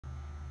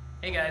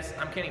Hey guys,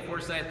 I'm Kenny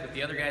Forsyth with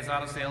the Other Guys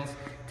Auto Sales.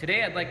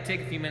 Today I'd like to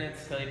take a few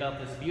minutes to tell you about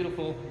this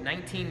beautiful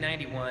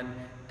 1991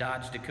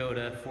 Dodge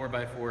Dakota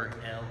 4x4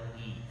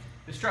 LE.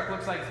 This truck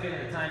looks like it's been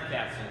in a time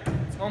capsule.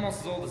 It's almost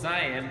as old as I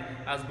am.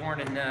 I was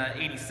born in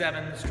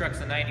 87, this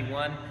truck's a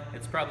 91.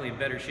 It's probably in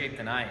better shape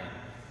than I am.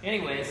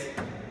 Anyways,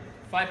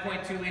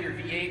 5.2 liter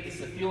V8, this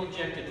is a fuel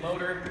injected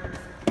motor.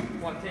 I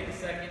want to take a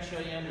second, show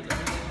you under the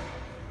hood.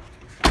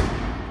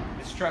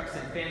 This truck's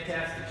in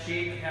fantastic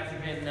shape. It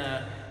hasn't been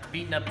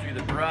beaten up through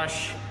the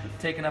brush,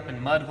 taken up in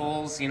mud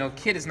holes. You know,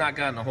 kid has not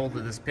gotten a hold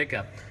of this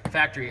pickup.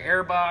 Factory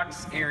air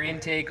box, air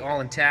intake,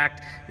 all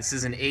intact. This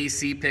is an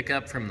AC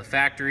pickup from the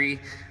factory.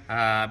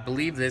 I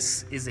believe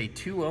this is a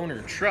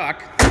two-owner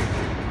truck.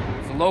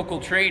 It's a local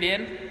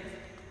trade-in.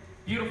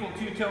 Beautiful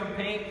two-tone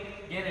paint.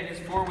 Again, it is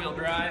four-wheel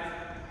drive.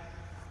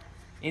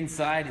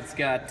 Inside, it's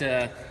got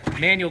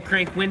manual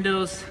crank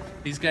windows.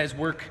 These guys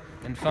work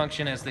and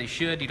function as they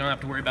should. You don't have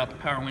to worry about the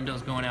power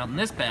windows going out in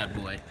this bad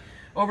boy.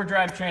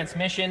 Overdrive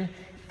transmission,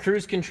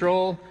 cruise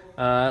control.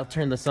 I'll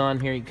turn this on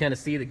here. You can kind of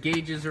see the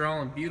gauges are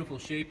all in beautiful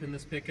shape in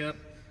this pickup.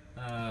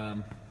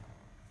 AM,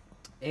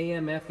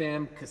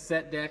 FM,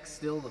 cassette deck,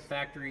 still the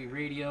factory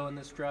radio in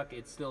this truck.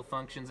 It still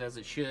functions as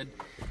it should.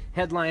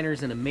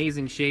 Headliner's in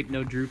amazing shape,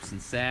 no droops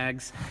and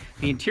sags.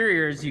 The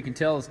interior, as you can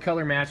tell, is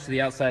color matched to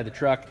the outside of the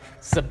truck.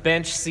 It's a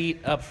bench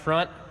seat up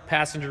front,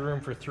 passenger room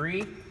for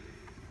 3.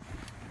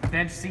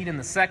 Bench seat in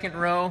the second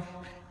row,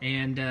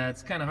 and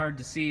it's kind of hard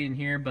to see in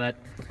here, but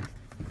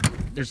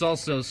there's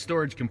also a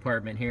storage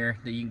compartment here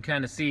that you can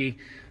kind of see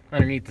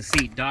underneath the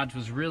seat. Dodge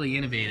was really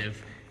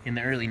innovative in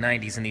the early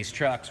 90s in these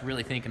trucks,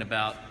 really thinking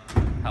about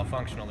how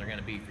functional they're going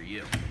to be for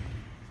you.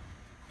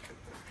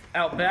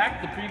 Out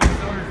back, the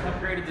previous owners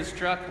upgraded this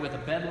truck with a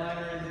bed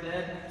liner in the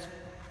bed.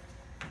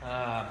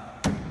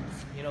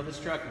 You know, this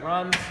truck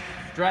runs,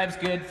 drives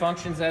good,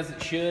 functions as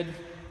it should.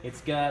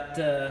 It's got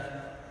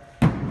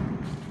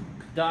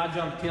Dodge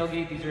on the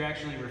tailgate. These are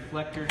actually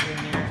reflectors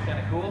in there. It's kind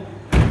of cool.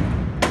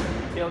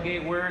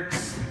 Tailgate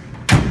works.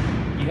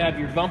 You have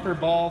your bumper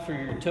ball for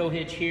your tow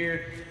hitch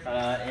here,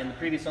 and the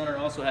previous owner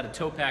also had a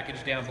tow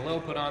package down below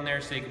put on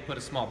there so you could put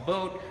a small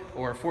boat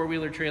or a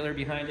four-wheeler trailer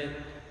behind it.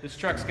 This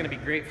truck's going to be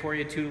great for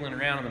you tootling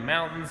around in the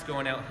mountains,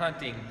 going out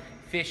hunting,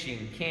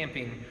 fishing,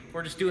 camping,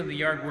 or just doing the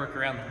yard work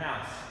around the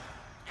house.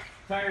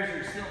 Tires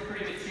are still in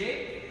pretty good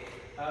shape.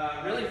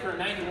 Really for a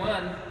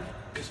 91,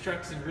 this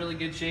truck's in really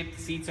good shape.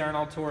 The seats aren't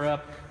all tore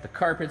up. The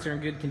carpets are in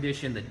good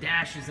condition. The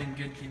dash is in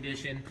good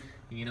condition.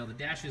 You know, the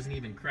dash isn't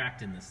even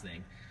cracked in this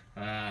thing.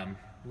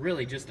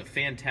 Really just a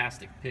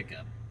fantastic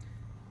pickup.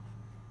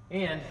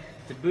 And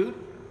to boot,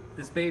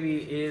 this baby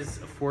is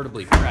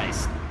affordably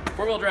priced.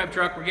 Four-wheel drive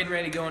truck, we're getting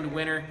ready to go into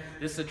winter.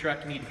 This is a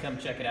truck you need to come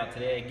check it out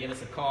today. Give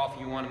us a call if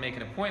you want to make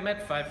an appointment,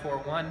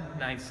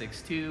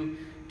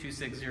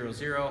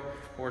 541-962-2600,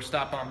 or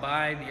stop on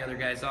by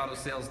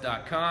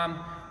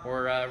theotherguysautosales.com,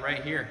 or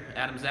right here,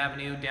 Adams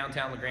Avenue,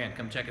 downtown LeGrand.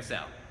 Come check us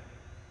out.